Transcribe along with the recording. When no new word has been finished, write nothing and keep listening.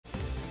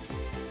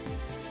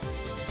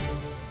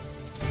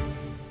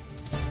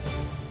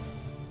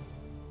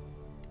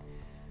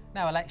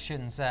Now,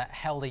 elections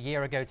held a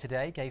year ago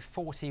today gave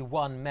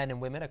 41 men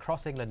and women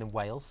across England and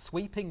Wales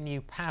sweeping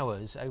new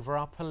powers over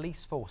our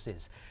police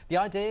forces. The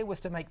idea was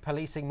to make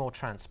policing more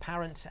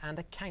transparent and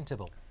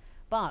accountable.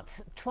 But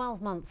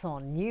 12 months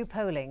on, new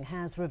polling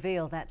has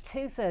revealed that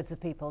 2/3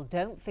 of people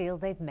don't feel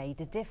they've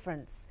made a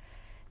difference.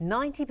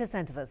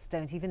 90% of us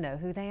don't even know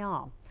who they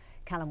are.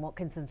 Callum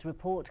Watkinson's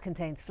report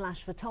contains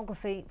flash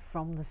photography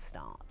from the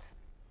start.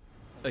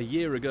 A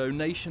year ago,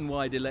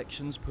 nationwide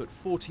elections put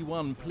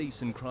 41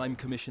 police and crime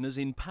commissioners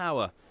in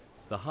power.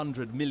 The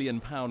 £100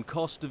 million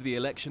cost of the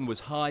election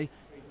was high,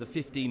 the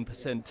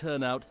 15%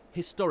 turnout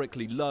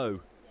historically low.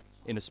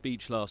 In a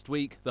speech last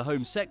week, the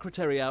Home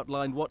Secretary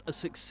outlined what a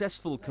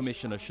successful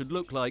commissioner should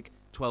look like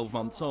 12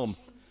 months on.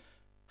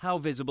 How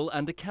visible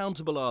and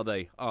accountable are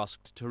they,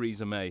 asked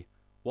Theresa May.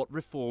 What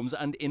reforms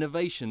and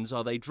innovations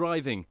are they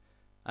driving?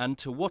 And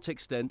to what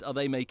extent are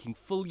they making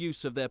full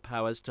use of their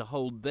powers to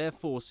hold their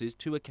forces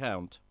to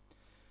account?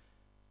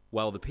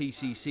 While the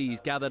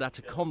PCCs gathered at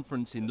a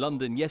conference in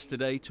London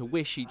yesterday to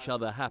wish each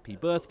other happy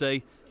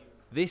birthday,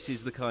 this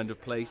is the kind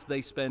of place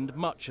they spend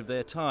much of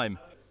their time.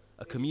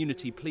 A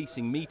community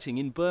policing meeting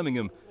in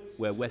Birmingham,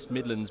 where West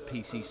Midlands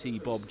PCC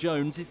Bob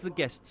Jones is the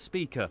guest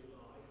speaker.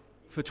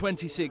 For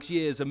 26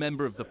 years, a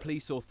member of the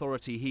police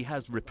authority he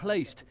has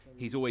replaced,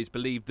 he's always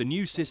believed the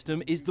new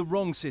system is the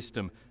wrong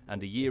system,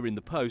 and a year in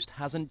the post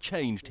hasn't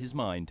changed his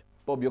mind.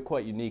 Bob, you're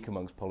quite unique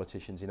amongst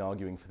politicians in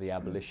arguing for the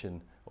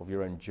abolition of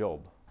your own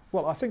job.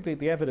 Well, I think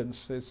the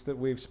evidence is that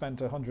we've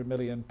spent £100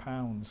 million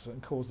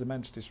and caused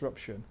immense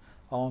disruption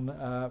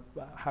on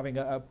having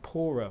a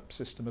poorer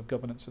system of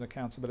governance and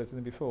accountability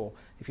than before.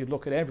 If you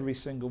look at every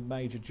single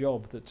major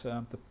job that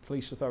the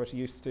police authority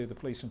used to do, the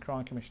police and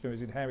crime commissioner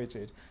has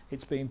inherited,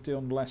 it's been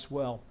done less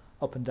well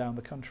up and down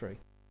the country.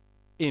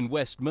 In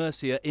West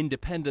Mercia,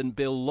 independent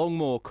Bill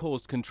Longmore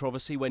caused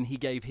controversy when he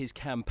gave his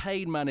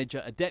campaign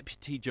manager a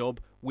deputy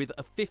job with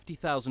a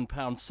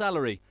 £50,000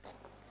 salary.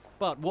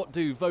 But what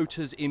do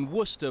voters in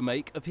Worcester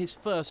make of his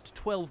first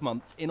 12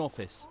 months in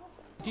office?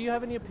 Do you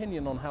have any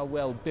opinion on how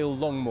well Bill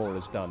Longmore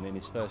has done in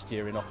his first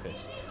year in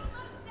office?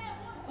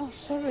 Oh,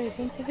 sorry, I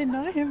don't even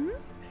know him.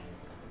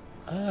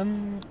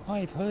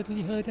 I've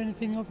hardly heard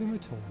anything of him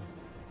at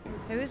all.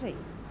 Who is he?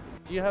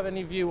 Do you have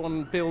any view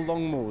on Bill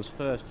Longmore's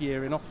first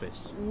year in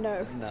office?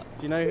 No. No.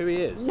 Do you know who he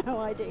is? No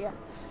idea.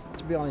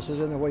 To be honest, I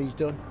don't know what he's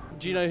done.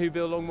 Do you know who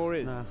Bill Longmore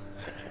is? No.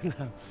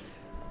 No.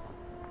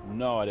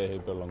 No idea who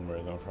Bill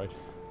Longmore is, I'm afraid.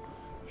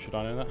 Should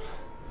I know that?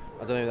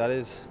 I don't know who that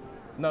is.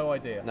 No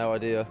idea? No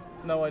idea.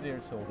 No idea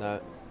at all?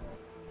 No.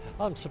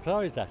 I'm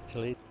surprised,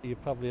 actually. You're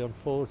probably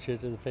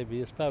unfortunate of the people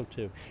you spoke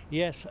to.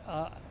 Yes,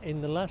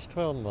 in the last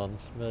 12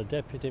 months, my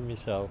deputy and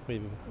myself,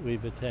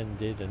 we've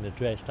attended and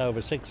addressed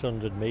over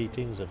 600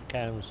 meetings of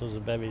councils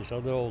and various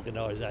other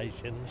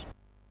organisations.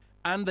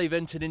 And they've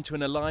entered into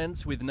an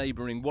alliance with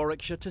neighbouring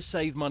Warwickshire to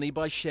save money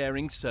by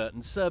sharing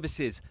certain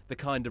services, the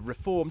kind of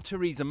reform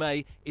Theresa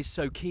May is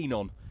so keen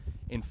on.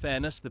 In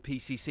fairness, the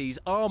PCCs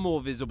are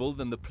more visible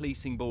than the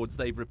policing boards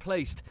they've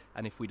replaced,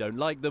 and if we don't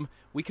like them,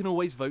 we can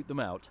always vote them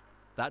out.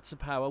 That's a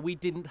power we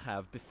didn't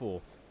have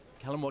before.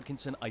 Callum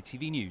Watkinson,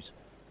 ITV News.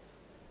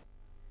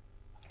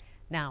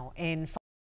 Now, in